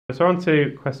So on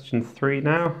to question 3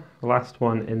 now, the last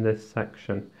one in this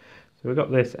section. So we've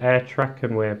got this air track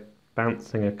and we're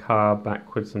bouncing a car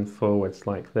backwards and forwards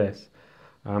like this.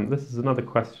 This is another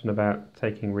question about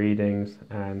taking readings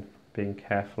and being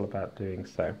careful about doing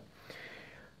so.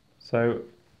 So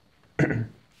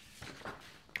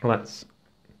let's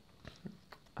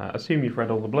assume you've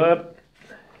read all the blurb,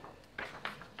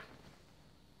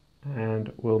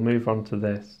 and we'll move on to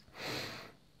this.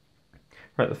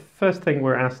 Right, the first thing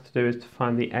we're asked to do is to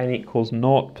find the n equals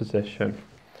 0 position.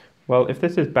 Well, if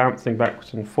this is bouncing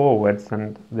backwards and forwards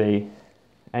and the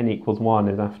n equals 1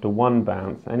 is after one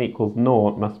bounce, n equals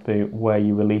 0 must be where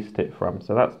you released it from.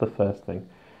 So that's the first thing.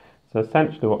 So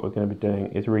essentially what we're going to be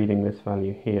doing is reading this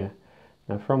value here.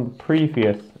 Now from the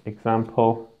previous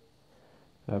example,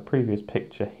 previous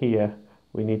picture here,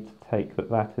 we need to take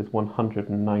that is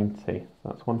 190. So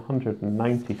that's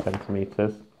 190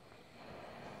 centimeters.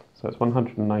 So it's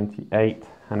 198,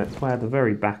 and it's where the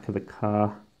very back of the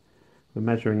car, we're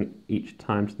measuring each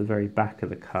time to the very back of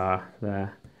the car,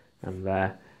 there and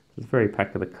there. So the very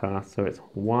back of the car, so it's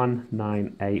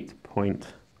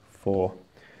 198.4.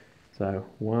 So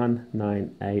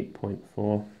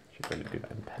 198.4, should really do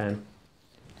that in pen.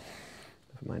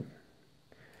 Never mind.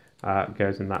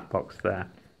 Goes in that box there.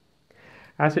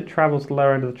 As it travels to the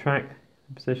lower end of the track,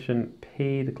 in position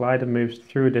P, the glider moves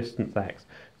through a distance x.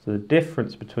 So the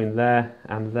difference between there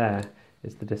and there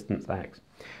is the distance x.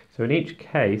 So in each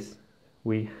case,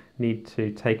 we need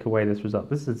to take away this result.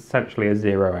 This is essentially a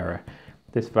zero error.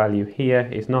 This value here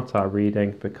is not our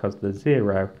reading because the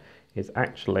 0 is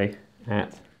actually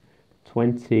at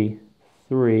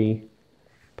 23.8,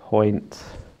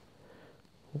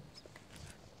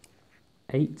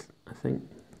 I think.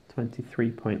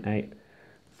 23.8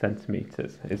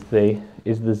 centimeters is the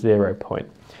 0 point.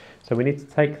 So we need to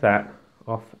take that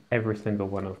off every single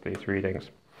one of these readings.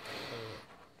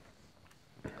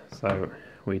 So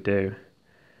we do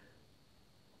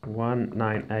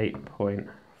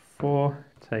 198.4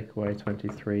 take away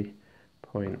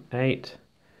 23.8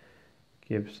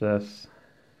 gives us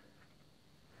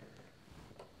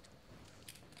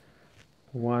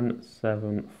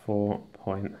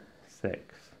 174.6,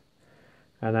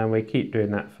 and then we keep doing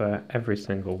that for every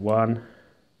single one.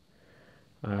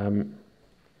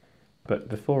 But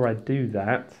before I do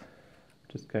that, I'm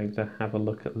just going to have a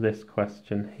look at this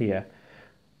question here.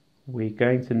 We're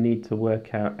going to need to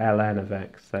work out ln of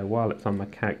x, so while it's on my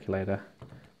calculator,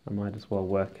 I might as well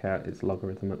work out its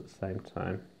logarithm at the same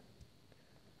time.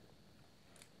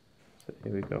 So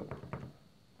here we go.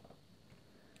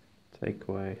 Take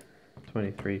away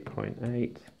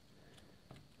 23.8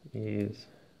 is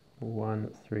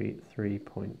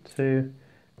 133.2.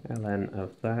 ln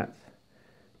of that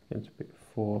is going to be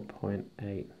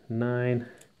 4.89.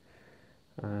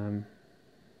 I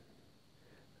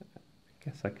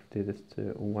guess I could do this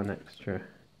to one extra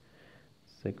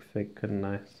sig fig, couldn't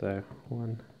I? So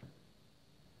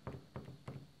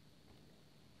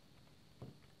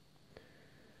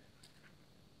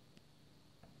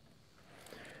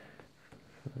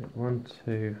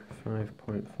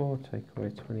 125.4 take away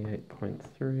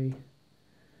 28.3.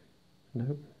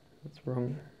 Nope, that's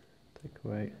wrong. Take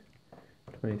away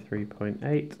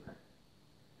 23.8.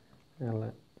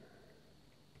 ln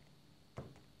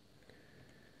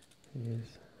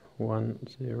is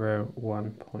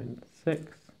 101.6.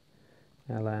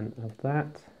 ln of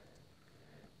that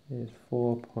is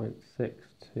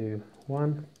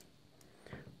 4.621.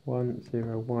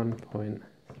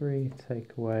 101.3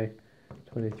 take away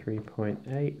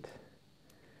 23.8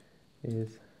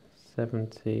 is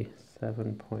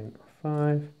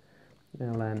 77.5.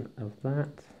 ln of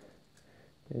that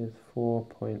is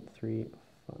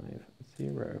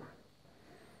 4.350.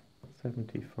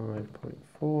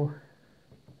 75.4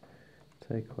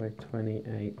 take away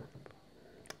 28.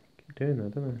 Keep doing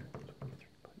that, don't I?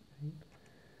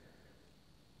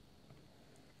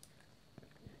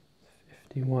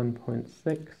 23.8.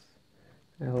 51.6.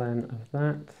 ln of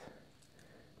that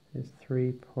is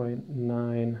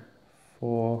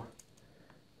 3.94.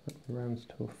 That rounds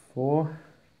to a 4.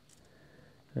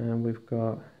 And we've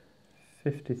got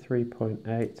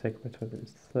 53.8 take away 20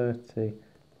 is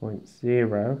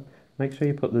 30.0. Make sure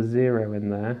you put the 0 in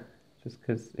there, just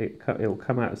because it'll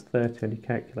come out as 30 when you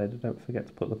calculate it. Don't forget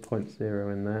to put the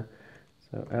 0.0 in there.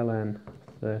 So ln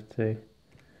 30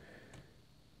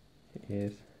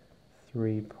 is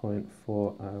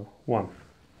 3.401.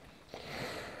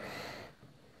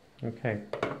 Okay,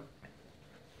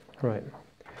 right,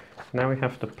 now we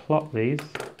have to plot these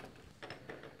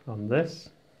on this,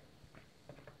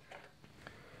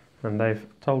 and they've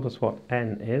told us what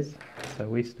n is, so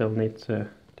we still need to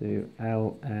do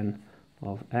ln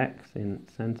of x in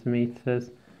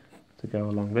centimetres to go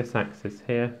along this axis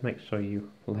here. Make sure you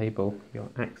label your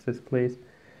axis, please.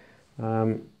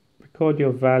 Record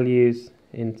your values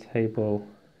in table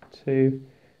 2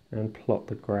 and plot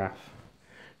the graph.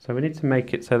 So we need to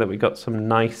make it so that we got some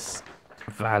nice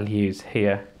values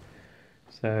here.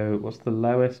 So what's the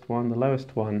lowest one? The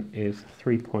lowest one is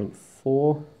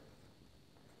 3.4.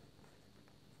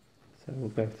 So we'll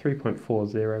go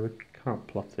 3.40. We can't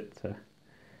plot it to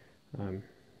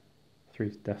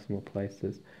 3 decimal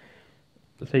places.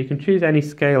 So you can choose any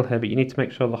scale here, but you need to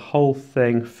make sure the whole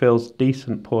thing fills a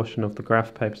decent portion of the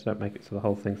graph paper, so don't make it so the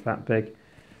whole thing's that big.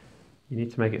 You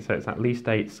need to make it so it's at least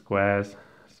 8 squares,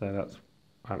 so that's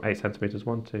 8 centimetres,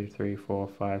 1, 2, 3, 4,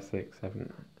 5, 6,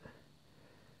 7,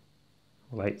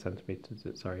 well 8 centimetres,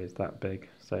 sorry, is that big.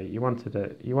 So you want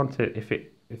it, if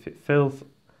it fills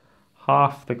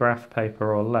half the graph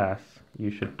paper or less,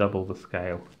 you should double the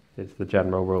scale, is the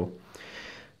general rule.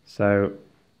 So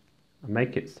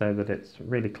make it so that it's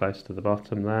really close to the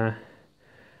bottom there.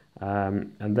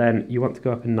 And then you want to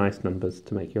go up in nice numbers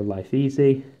to make your life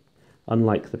easy.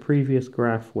 Unlike the previous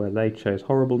graph where they chose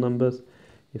horrible numbers,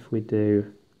 if we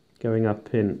do going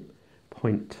up in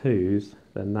 0.2s,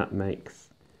 then that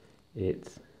makes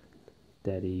it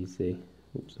dead easy.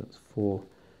 Oops, that's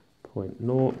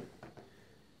 4.0,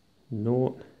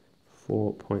 0,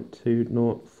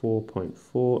 4.20,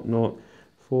 4.4, 0,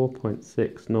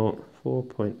 4.6, 0,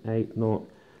 4.8, 0,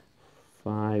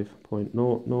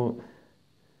 5.00,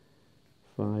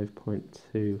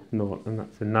 5.2, 0, and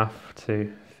that's enough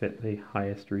to fit the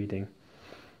highest reading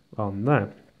on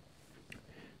there.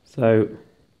 So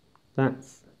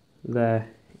that's there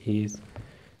is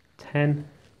 10,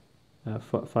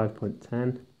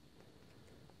 5.10.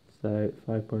 So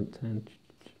 5.10.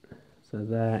 So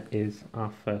there is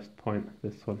our first point.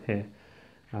 This one here.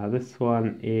 This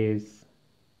one is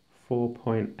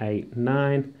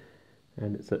 4.89,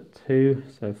 and it's at 2.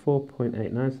 So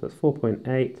 4.89. So that's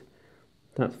 4.8.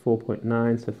 That's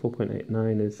 4.9. So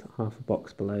 4.89 is half a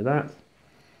box below that.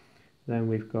 Then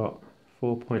we've got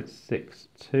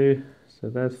 4.62. So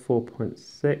there's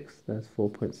 4.6. There's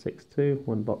 4.62.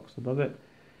 One box above it.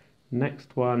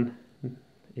 Next one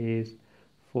is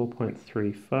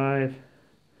 4.35.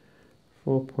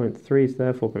 4.3 is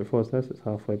there, 4.4 is there, so it's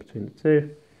halfway between the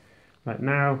two. Right,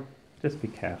 now, just be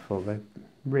careful, they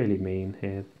really mean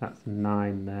here, that's a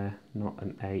 9 there, not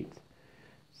an 8.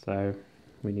 So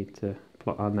we need to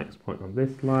plot our next point on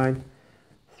this line,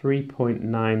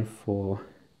 3.94.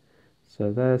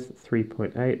 So there's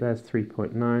 3.8, there's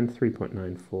 3.9,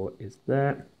 3.94 is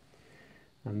there.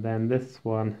 And then this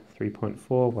one,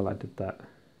 3.4, well I did that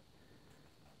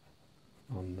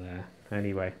on there.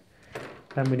 Anyway,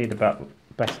 then we need about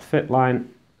best fit line,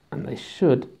 and they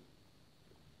should,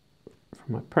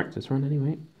 from my practice run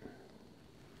anyway,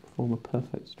 form a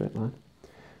perfect straight line,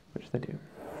 which they do.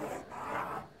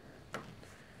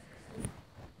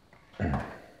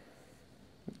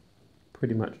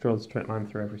 Pretty much draw the straight line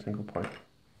through every single point.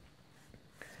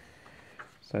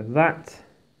 So that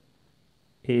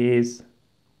is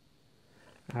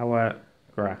our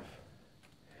graph.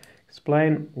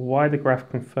 Explain why the graph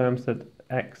confirms that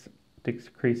x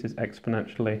decreases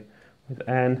exponentially with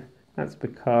n. That's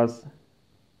because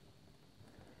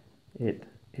it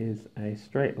is a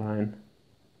straight line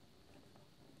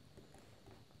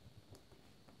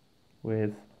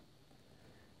with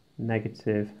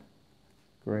negative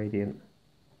gradient.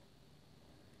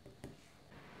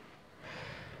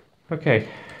 Okay,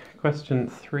 question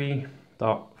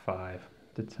 3.5.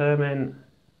 Determine,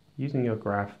 using your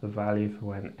graph, the value for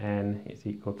when n is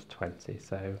equal to 20.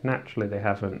 So naturally they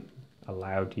haven't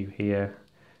allowed you here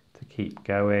to keep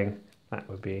going. That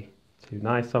would be too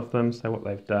nice of them. So what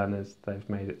they've done is they've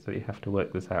made it so you have to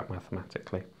work this out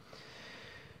mathematically.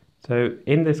 So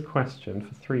in this question,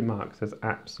 for 3 marks, there's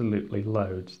absolutely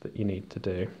loads that you need to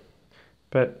do.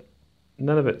 But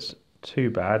none of it's too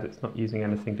bad. It's not using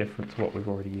anything different to what we've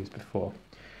already used before.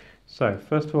 So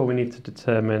first of all, we need to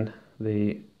determine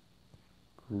the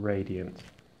gradient.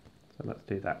 So let's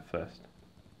do that first.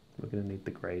 We're going to need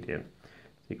the gradient.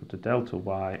 It's equal to delta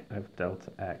y over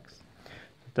delta x.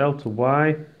 So delta y,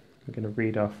 I'm going to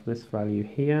read off this value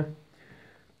here,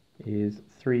 is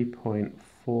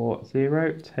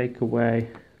 3.40. Take away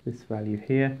this value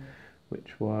here,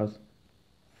 which was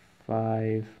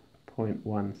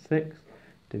 5.16,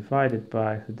 divided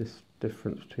by the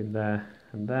difference between there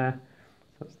and there.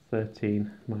 So that's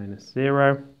 13 minus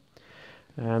 0.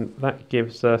 And that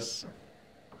gives us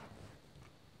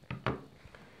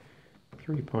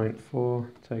 3.4,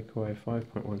 take away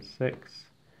 5.16,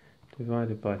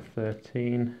 divided by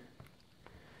 13,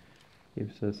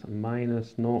 gives us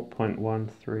minus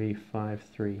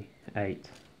 0.13538,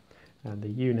 and the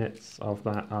units of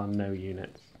that are no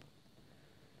units,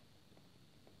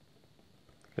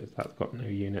 because that's got no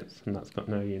units and that's got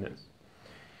no units.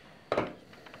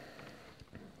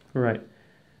 Right,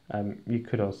 you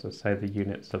could also say the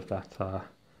units of that are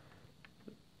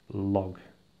log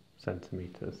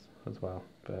centimetres as well,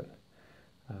 but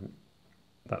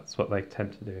that's what they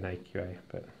tend to do in AQA,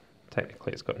 but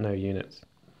technically it's got no units.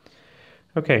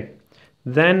 Okay,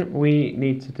 then we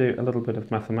need to do a little bit of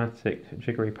mathematic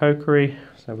jiggery-pokery.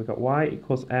 So we've got y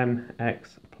equals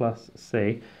mx plus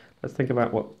c. Let's think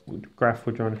about what graph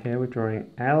we're drawing here. We're drawing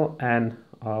ln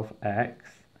of x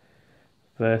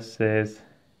versus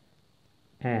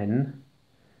n,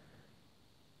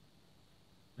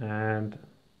 and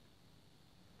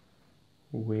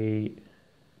we're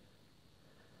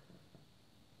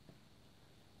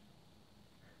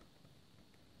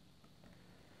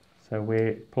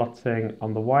plotting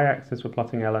on the y-axis, we're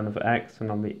plotting ln of x, and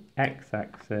on the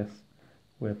x-axis,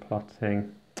 we're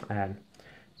plotting n.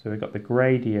 So we've got the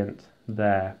gradient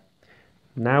there.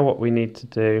 Now what we need to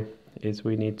do is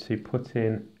we need to put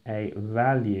in a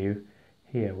value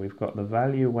here. We've got the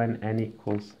value when n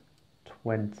equals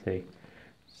 20.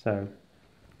 So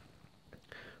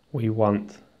we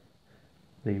want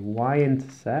the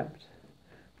y-intercept.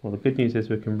 Well, the good news is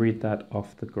we can read that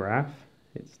off the graph.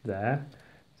 It's there.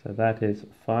 So that is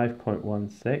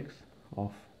 5.16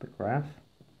 off the graph.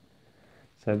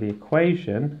 So the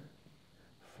equation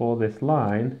for this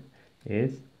line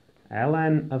is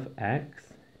ln of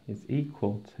x is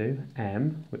equal to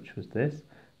m, which was this,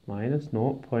 minus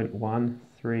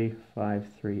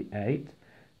 0.13538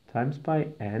 times by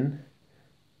n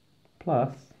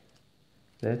plus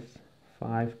this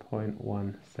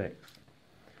 5.16.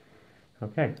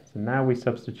 Okay, so now we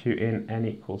substitute in n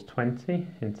equals 20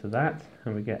 into that,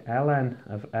 and we get ln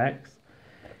of x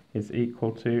is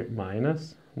equal to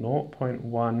minus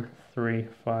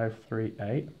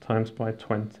 0.13538 times by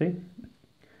 20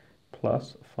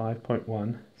 plus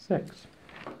 5.16.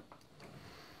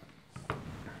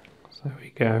 So there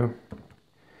we go.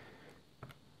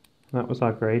 That was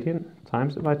our gradient,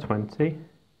 times it by 20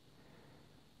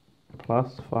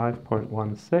 plus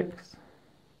 5.16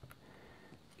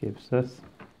 gives us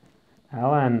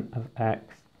ln of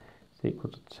x is equal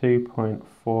to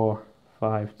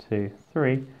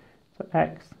 2.4523. So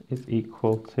x is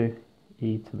equal to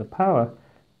e to the power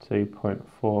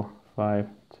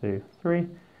 2.4523,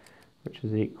 which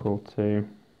is equal to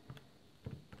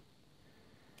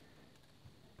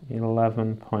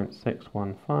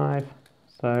 11.615.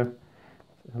 So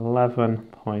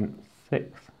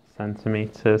 11.6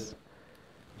 centimetres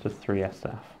to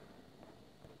 3SF.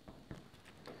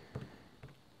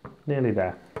 Nearly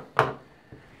there.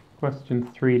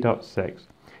 Question 3.6.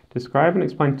 Describe and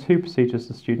explain two procedures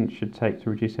the student should take to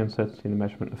reduce the uncertainty in the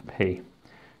measurement of P.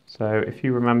 So if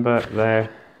you remember there,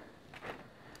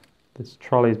 this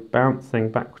trolley is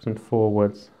bouncing backwards and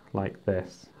forwards like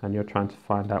this, and you're trying to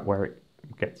find out where it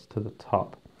gets to the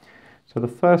top. So the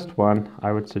first one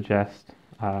I would suggest,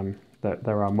 that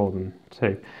there are more than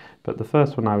two, but the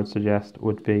first one I would suggest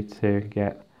would be to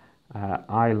get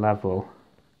eye level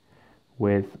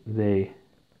with the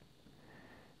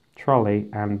trolley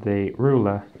and the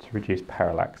ruler to reduce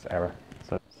parallax error.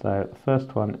 So the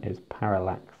first one is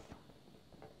parallax.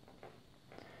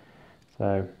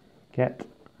 So get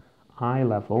eye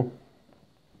level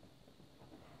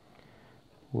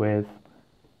with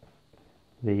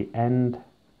the end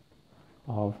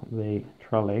of the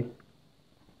trolley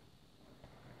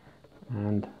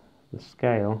and the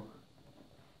scale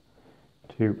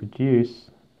to reduce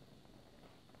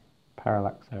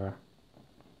parallax error.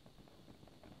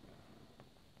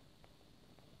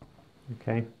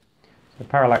 Okay, so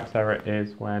parallax error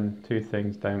is when two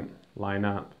things don't line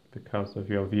up because of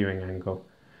your viewing angle.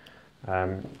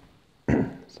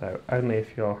 So only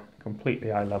if you're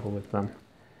completely eye level with them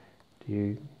do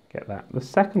you get that. The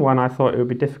second one, I thought it would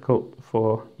be difficult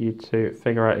for you to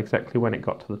figure out exactly when it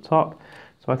got to the top.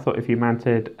 So I thought if you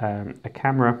mounted a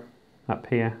camera up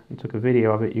here and took a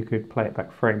video of it, you could play it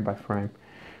back frame by frame.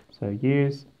 So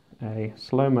use a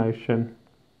slow motion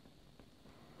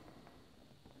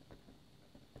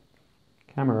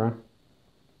camera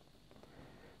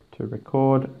to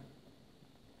record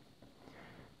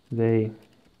the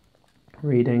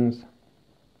readings,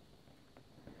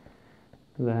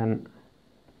 then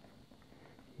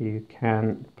you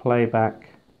can play back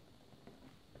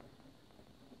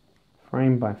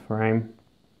frame by frame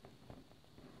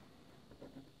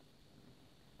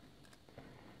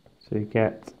to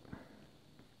get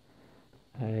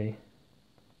a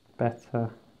better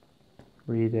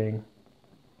reading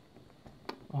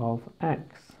of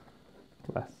x,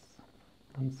 less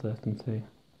uncertainty.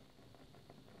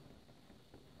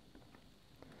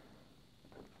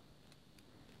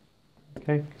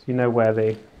 Okay, because you know where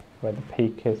the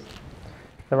peak is.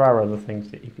 There are other things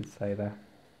that you could say there.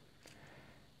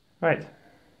 Right.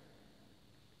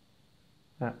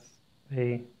 That's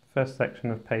the first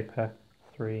section of paper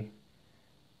 3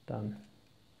 done.